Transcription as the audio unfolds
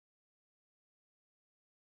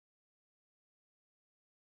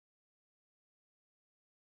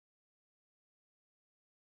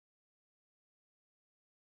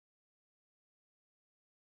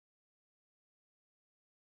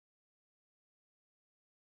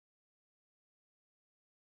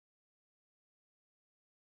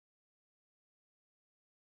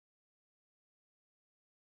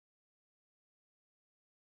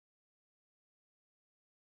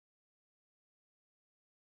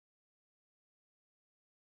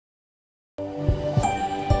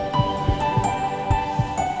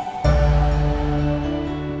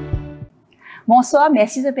Bonsoir,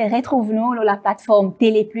 merci de retrouver-nous sur la plateforme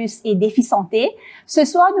Télé Plus et Défi Santé. Ce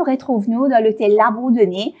soir, nous retrouvons dans l'hôtel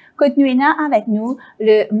Labourdonnais, que nous avons avec nous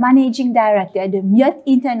le Managing Director de MIOT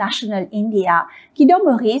International India, qui donne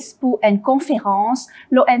Maurice pour une conférence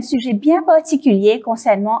sur un sujet bien particulier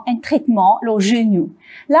concernant un traitement le genou.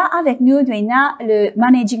 Là, avec nous avons le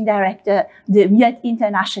Managing Director de MIOT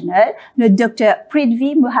International, le Dr.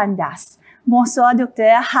 Prithvi Mohandas. Bonsoir,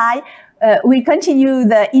 docteur. Hi. We continue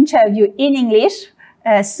the interview in English.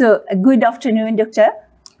 So, good afternoon, doctor.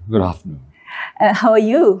 Good afternoon. How are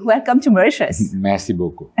you? Welcome to Mauritius. Merci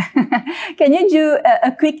beaucoup. Can you do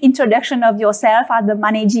a quick introduction of yourself as the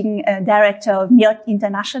Managing Director of MIOT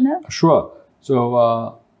International? Sure.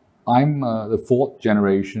 So, I'm the fourth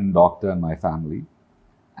generation doctor in my family.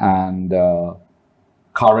 And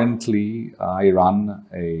currently, I run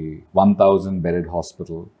a 1,000 bedded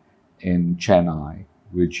hospital in Chennai,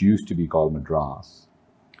 which used to be called Madras.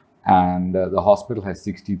 And the hospital has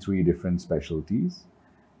 63 different specialties.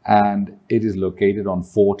 And it is located on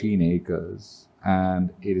 14 acres. And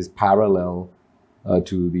it is parallel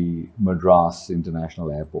to the Madras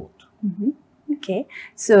International Airport. Mm-hmm. Okay.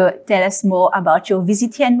 So tell us more about your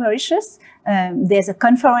visit here in Mauritius. There's a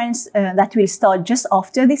conference that will start just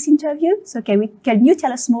after this interview. So can you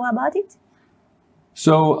tell us more about it?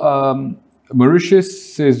 So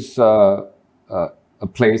Mauritius is a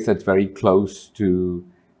place that's very close to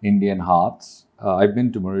Indian hearts. I've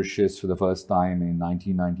been to Mauritius for the first time in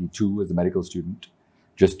 1992 as a medical student,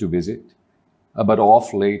 just to visit. But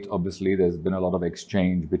off late, obviously, there's been a lot of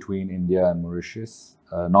exchange between India and Mauritius,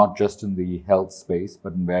 not just in the health space,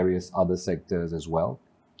 but in various other sectors as well.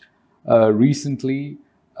 Recently,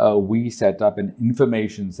 we set up an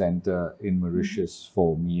information center in Mauritius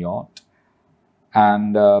for MIOT.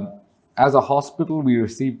 And as a hospital, we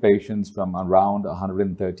receive patients from around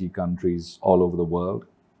 130 countries all over the world.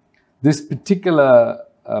 This particular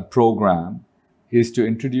program is to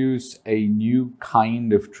introduce a new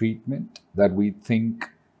kind of treatment that we think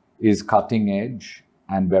is cutting edge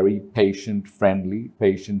and very patient-friendly,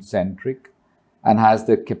 patient-centric, and has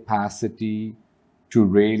the capacity to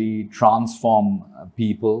really transform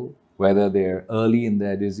people, whether they're early in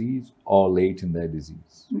their disease or late in their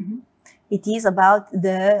disease. Mm-hmm. It is about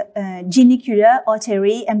the geniculare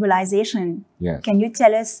artery embolization. Yes. Can you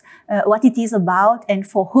tell us what it is about and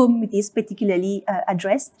for whom it is particularly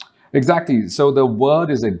addressed? Exactly. So the word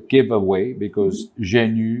is a giveaway because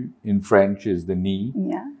genou in French is the knee.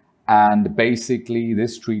 Yeah. And basically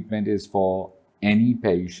this treatment is for any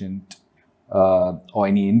patient or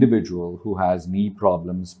any individual who has knee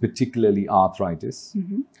problems, particularly arthritis.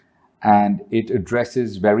 Mm-hmm. And it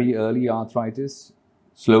addresses very early arthritis,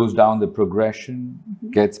 slows down the progression,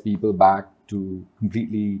 gets people back to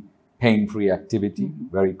completely pain-free activity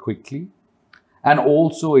very quickly. And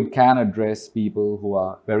also it can address people who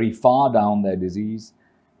are very far down their disease.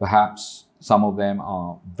 Perhaps some of them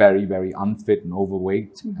are very, very unfit and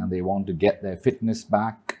overweight and they want to get their fitness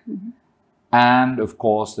back. And of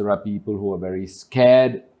course, there are people who are very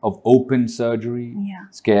scared of open surgery,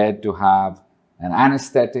 scared to have an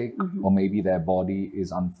anesthetic, or maybe their body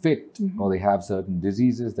is unfit, or they have certain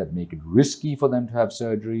diseases that make it risky for them to have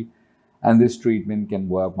surgery. And this treatment can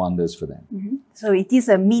work wonders for them. So it is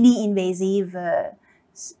a mini-invasive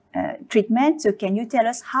treatment. So can you tell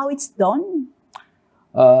us how it's done?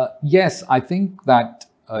 Yes, I think that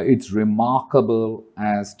it's remarkable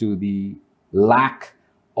as to the lack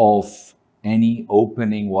of any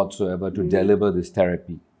opening whatsoever to deliver this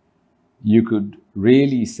therapy. You could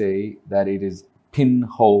really say that it is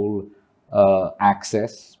pinhole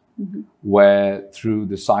access, where through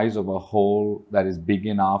the size of a hole that is big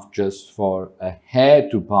enough just for a hair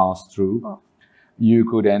to pass through, you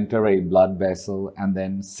could enter a blood vessel and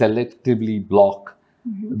then selectively block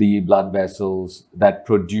the blood vessels that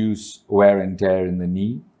produce wear and tear in the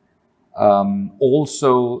knee.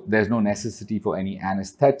 Also, there's no necessity for any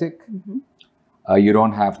anesthetic. You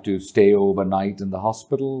don't have to stay overnight in the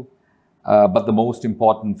hospital. But the most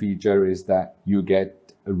important feature is that you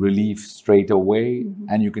get a relief straight away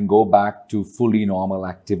and you can go back to fully normal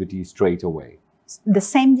activity straight away. The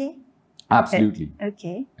same day? Absolutely.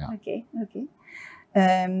 Okay. Yeah. Okay. Okay.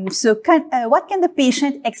 So what can the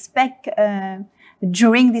patient expect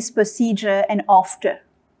during this procedure and after?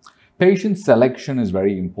 Patient selection is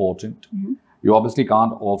very important. You obviously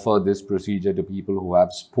can't offer this procedure to people who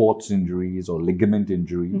have sports injuries or ligament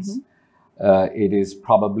injuries. It is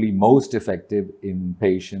probably most effective in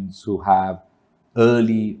patients who have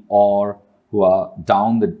early or who are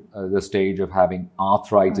down the stage of having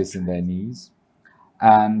arthritis in their knees.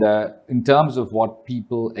 And in terms of what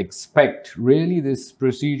people expect, really this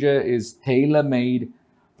procedure is tailor-made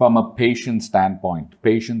from a patient standpoint.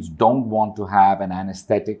 Patients don't want to have an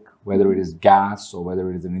anesthetic, whether it is gas or whether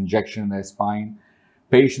it is an injection in their spine.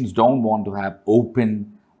 Patients don't want to have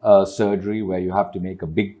open surgery where you have to make a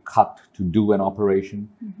big cut to do an operation.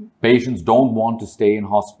 Patients don't want to stay in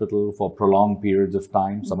hospital for prolonged periods of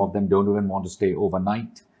time. Some of them don't even want to stay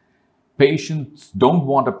overnight. Patients don't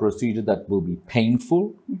want a procedure that will be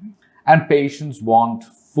painful. And patients want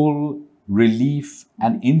full relief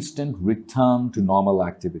and instant return to normal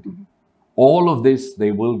activity. All of this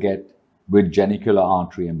they will get with genicular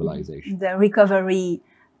artery embolization. The recovery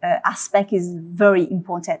aspect is very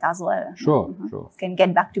important as well. Sure, sure. Can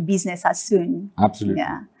get back to business as soon. Absolutely.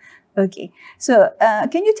 Yeah. Okay. So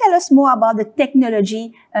can you tell us more about the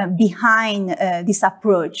technology behind this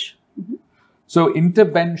approach? So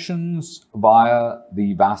interventions via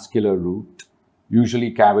the vascular route,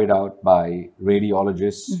 usually carried out by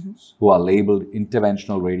radiologists who are labeled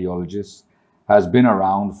interventional radiologists, has been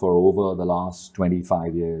around for over the last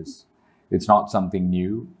 25 years. It's not something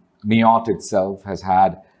new. MIOT itself has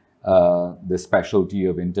had the specialty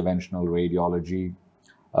of interventional radiology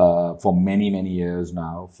for many, many years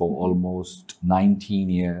now, for almost 19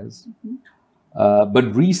 years.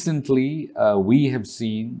 But recently, we have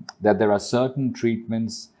seen that there are certain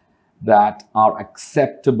treatments that are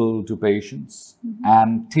acceptable to patients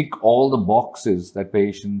and tick all the boxes that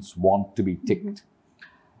patients want to be ticked.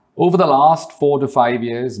 Over the last 4 to 5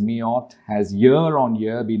 years, MIOT has year on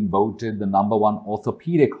year been voted the #1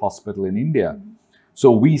 orthopedic hospital in India. So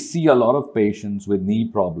we see a lot of patients with knee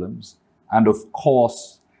problems. And of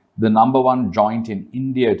course, the #1 joint in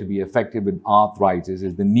India to be affected with arthritis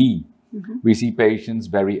is the knee. We see patients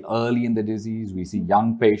very early in the disease. We see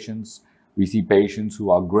young patients. We see patients who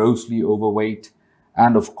are grossly overweight.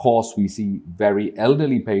 And of course, we see very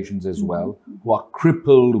elderly patients as well who are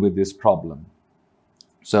crippled with this problem.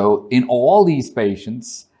 So in all these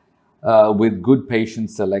patients, with good patient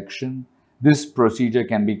selection, this procedure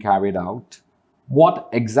can be carried out. What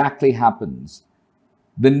exactly happens?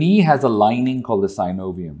 The knee has a lining called the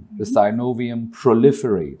synovium. The synovium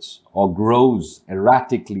proliferates or grows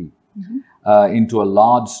erratically into a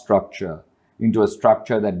large structure, into a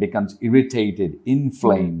structure that becomes irritated,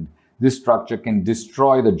 inflamed. This structure can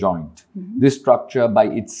destroy the joint. This structure by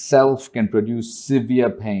itself can produce severe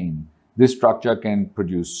pain. This structure can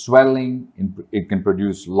produce swelling, it can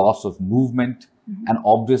produce loss of movement, and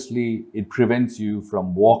obviously it prevents you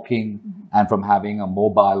from walking and from having a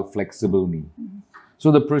mobile, flexible knee.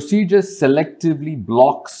 So the procedure selectively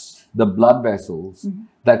blocks the blood vessels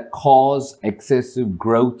that cause excessive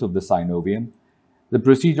growth of the synovium. The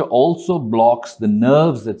procedure also blocks the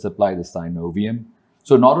nerves that supply the synovium.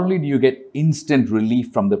 So not only do you get instant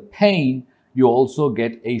relief from the pain, you also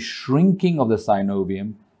get a shrinking of the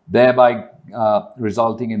synovium, thereby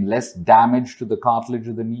resulting in less damage to the cartilage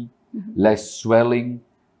of the knee, less swelling,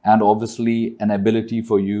 and obviously an ability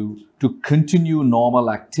for you to continue normal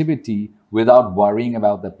activity without worrying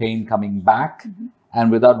about the pain coming back and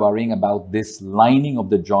without worrying about this lining of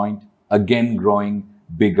the joint again growing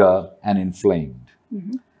bigger and inflamed.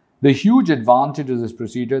 The huge advantage of this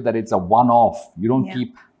procedure that it's a one-off. You don't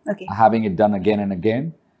keep having it done again and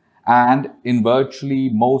again. And in virtually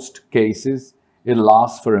most cases, it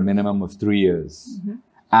lasts for a minimum of 3 years.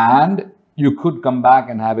 And you could come back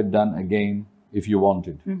and have it done again if you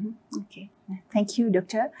wanted. Okay. Thank you,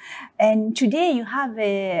 doctor. And today you have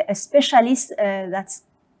a specialist that's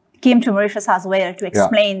came to Mauritius as well to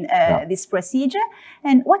explain this procedure.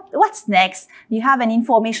 And what's next? You have an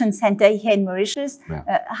information center here in Mauritius.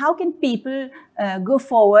 How can people go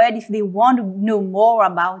forward if they want to know more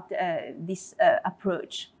about this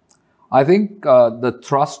approach? I think the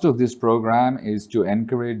thrust of this program is to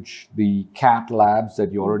encourage the cath labs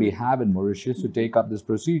that you already have in Mauritius to take up this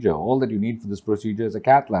procedure. All that you need for this procedure is a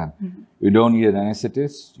cath lab. You don't need an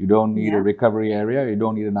anesthetist. You don't need a recovery area. You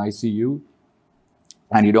don't need an ICU.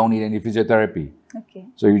 And you don't need any physiotherapy.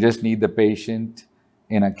 So you just need the patient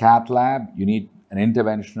in a cath lab. You need an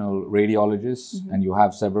interventional radiologist, and you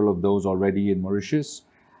have several of those already in Mauritius.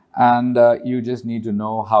 And you just need to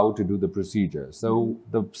know how to do the procedure. So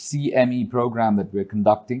the CME program that we're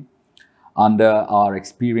conducting under our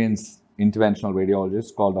experienced interventional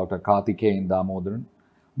radiologist called Dr. Karthikeyan Damodaran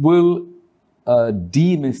will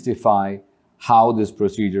demystify how this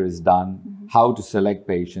procedure is done, how to select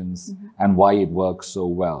patients, and why it works so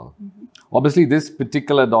well. Obviously, this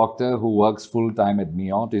particular doctor who works full-time at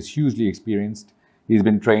MIOT is hugely experienced. He's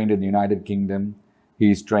been trained in the United Kingdom.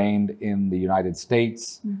 He's trained in the United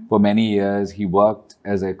States. For many years, he worked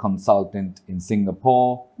as a consultant in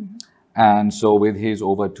Singapore. And so with his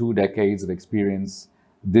over 2 decades of experience,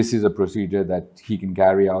 this is a procedure that he can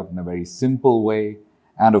carry out in a very simple way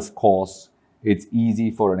And of course, it's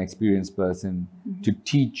easy for an experienced person to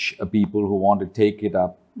teach people who want to take it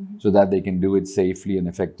up so that they can do it safely and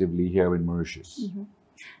effectively here in Mauritius.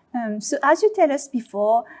 So as you tell us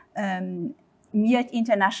before, MIOT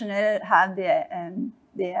International have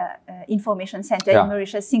their information center in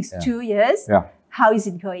Mauritius since 2 years. How is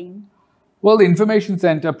it going? Well, the information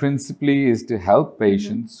center principally is to help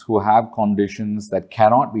patients who have conditions that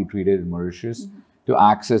cannot be treated in Mauritius to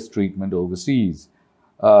access treatment overseas.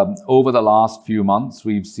 Over the last few months,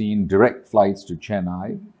 we've seen direct flights to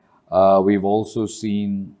Chennai. We've also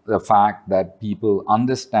seen the fact that people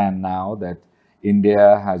understand now that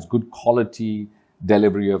India has good quality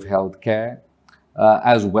delivery of healthcare,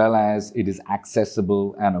 as well as it is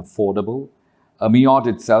accessible and affordable. MIOT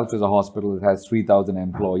itself is a hospital that has 3,000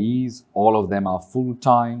 employees. All of them are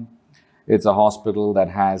full-time. It's a hospital that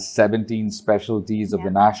has 17 specialties of the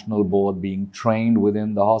national board being trained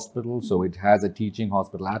within the hospital. So it has a teaching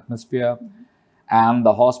hospital atmosphere. And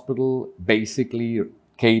the hospital basically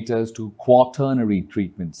caters to quaternary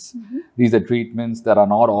treatments. These are treatments that are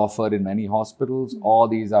not offered in many hospitals, or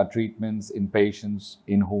these are treatments in patients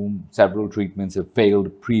in whom several treatments have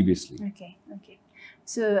failed previously. Okay.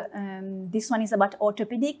 So this one is about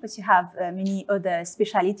orthopedic, but you have many other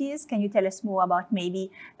specialties. Can you tell us more about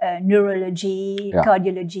maybe neurology,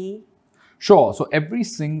 cardiology? Sure. So every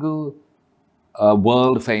single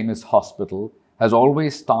world-famous hospital has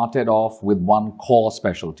always started off with one core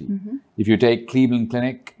specialty. If you take Cleveland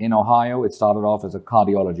Clinic in Ohio, it started off as a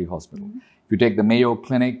cardiology hospital. If you take the Mayo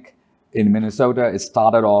Clinic in Minnesota, it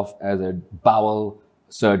started off as a bowel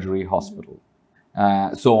surgery hospital.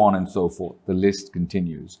 So on and so forth. The list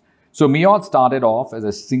continues. So MIOT started off as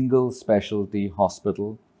a single specialty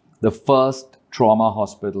hospital, the first trauma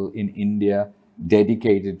hospital in India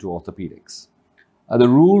dedicated to orthopedics. The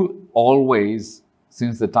rule always,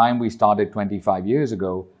 since the time we started 25 years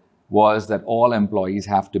ago, was that all employees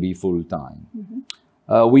have to be full-time.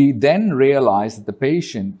 We then realized that the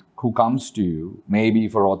patient who comes to you, maybe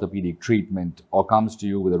for orthopedic treatment, or comes to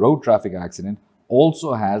you with a road traffic accident,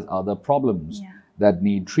 also has other problems that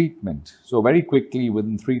need treatment. So very quickly,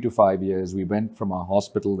 within 3 to 5 years, we went from a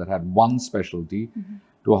hospital that had one specialty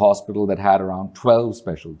to a hospital that had around 12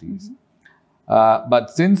 specialties.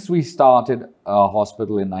 But since we started a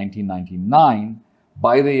hospital in 1999,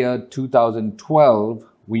 by the year 2012,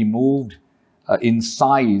 we moved in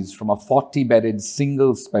size from a 40-bedded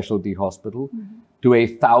single specialty hospital to a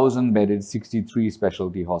 1,000-bedded 63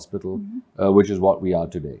 specialty hospital, which is what we are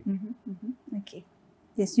today. Okay.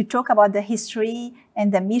 Yes, you talk about the history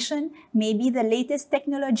and the mission, maybe the latest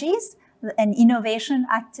technologies and innovation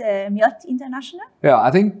at MIOT International? Yeah,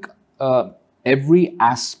 I think every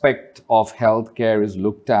aspect of healthcare is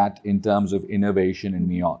looked at in terms of innovation in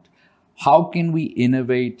MIOT. How can we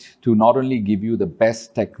innovate to not only give you the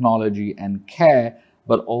best technology and care,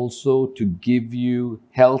 but also to give you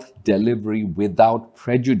health delivery without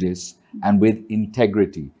prejudice and with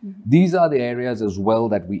integrity? These are the areas as well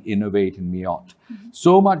that we innovate in MIOT.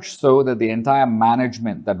 So much so that the entire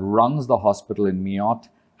management that runs the hospital in MIOT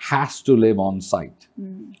has to live on site.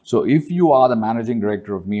 So if you are the managing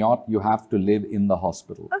director of MIOT, you have to live in the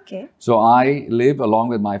hospital. Okay. So I live along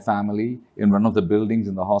with my family in one of the buildings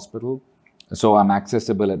in the hospital. So I'm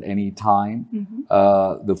accessible at any time.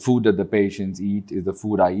 The food that the patients eat is the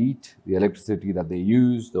food I eat. The electricity that they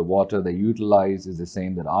use, the water they utilize is the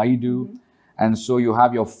same that I do. And so you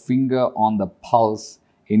have your finger on the pulse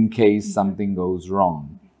in case something goes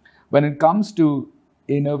wrong. When it comes to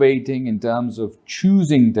innovating in terms of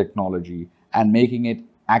choosing technology and making it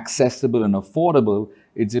accessible and affordable,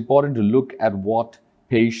 it's important to look at what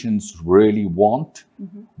patients really want,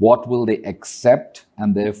 what will they accept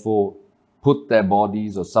and therefore put their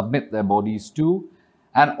bodies or submit their bodies to,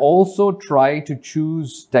 and also try to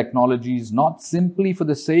choose technologies not simply for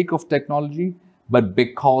the sake of technology, but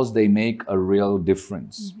because they make a real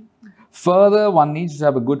difference. Further, one needs to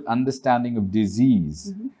have a good understanding of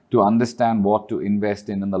disease to understand what to invest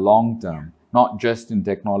in the long term, not just in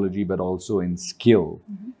technology, but also in skill.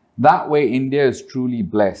 That way, India is truly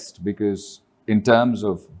blessed because in terms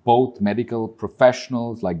of both medical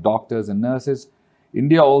professionals like doctors and nurses,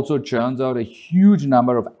 India also churns out a huge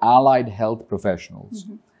number of allied health professionals.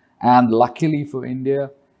 And luckily for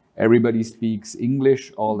India, everybody speaks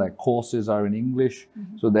English, all their courses are in English.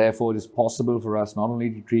 So therefore, it is possible for us not only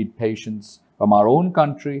to treat patients from our own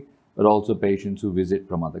country, but also patients who visit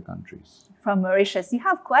from other countries. From Mauritius, you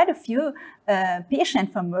have quite a few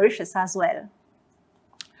patients from Mauritius as well.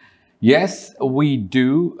 Yes, we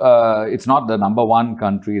do. It's not the #1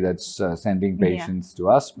 country that's sending patients to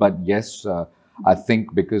us, but yes, I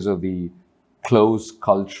think because of the close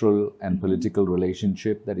cultural and political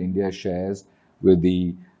relationship that India shares with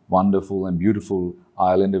the wonderful and beautiful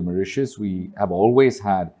island of Mauritius. We have always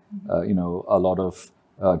had, a lot of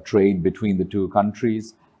trade between the two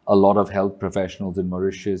countries. A lot of health professionals in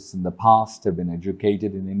Mauritius in the past have been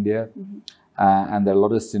educated in India. And there are a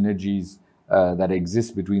lot of synergies that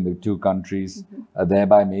exist between the two countries,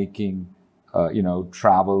 thereby making,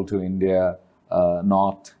 travel to India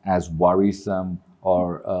not as worrisome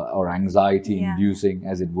or anxiety-inducing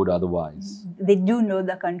as it would otherwise. They do know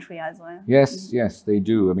the country as well. Yes, yes, they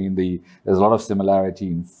do. I mean, there's a lot of similarity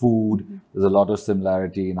in food. There's a lot of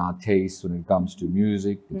similarity in our tastes when it comes to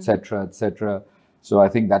music, etc., etc. So I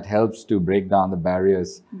think that helps to break down the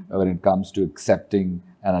barriers when it comes to accepting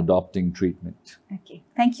and adopting treatment. Okay.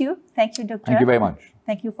 Thank you. Thank you, Doctor. Thank you very much.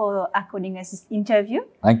 Thank you for according us this interview.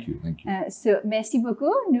 Thank you. Thank you. Merci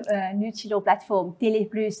beaucoup. Nous sur la plateforme Télé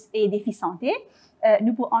Plus et Défi Santé.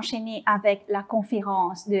 Nous pouvons enchaîner avec la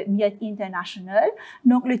conférence de MIOT International.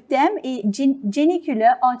 Donc, le thème est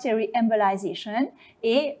Géniculaire Artery Embolization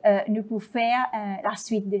et nous pouvons faire la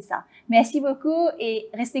suite de ça. Merci beaucoup et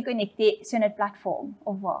restez connectés sur notre plateforme.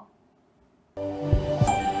 Au revoir.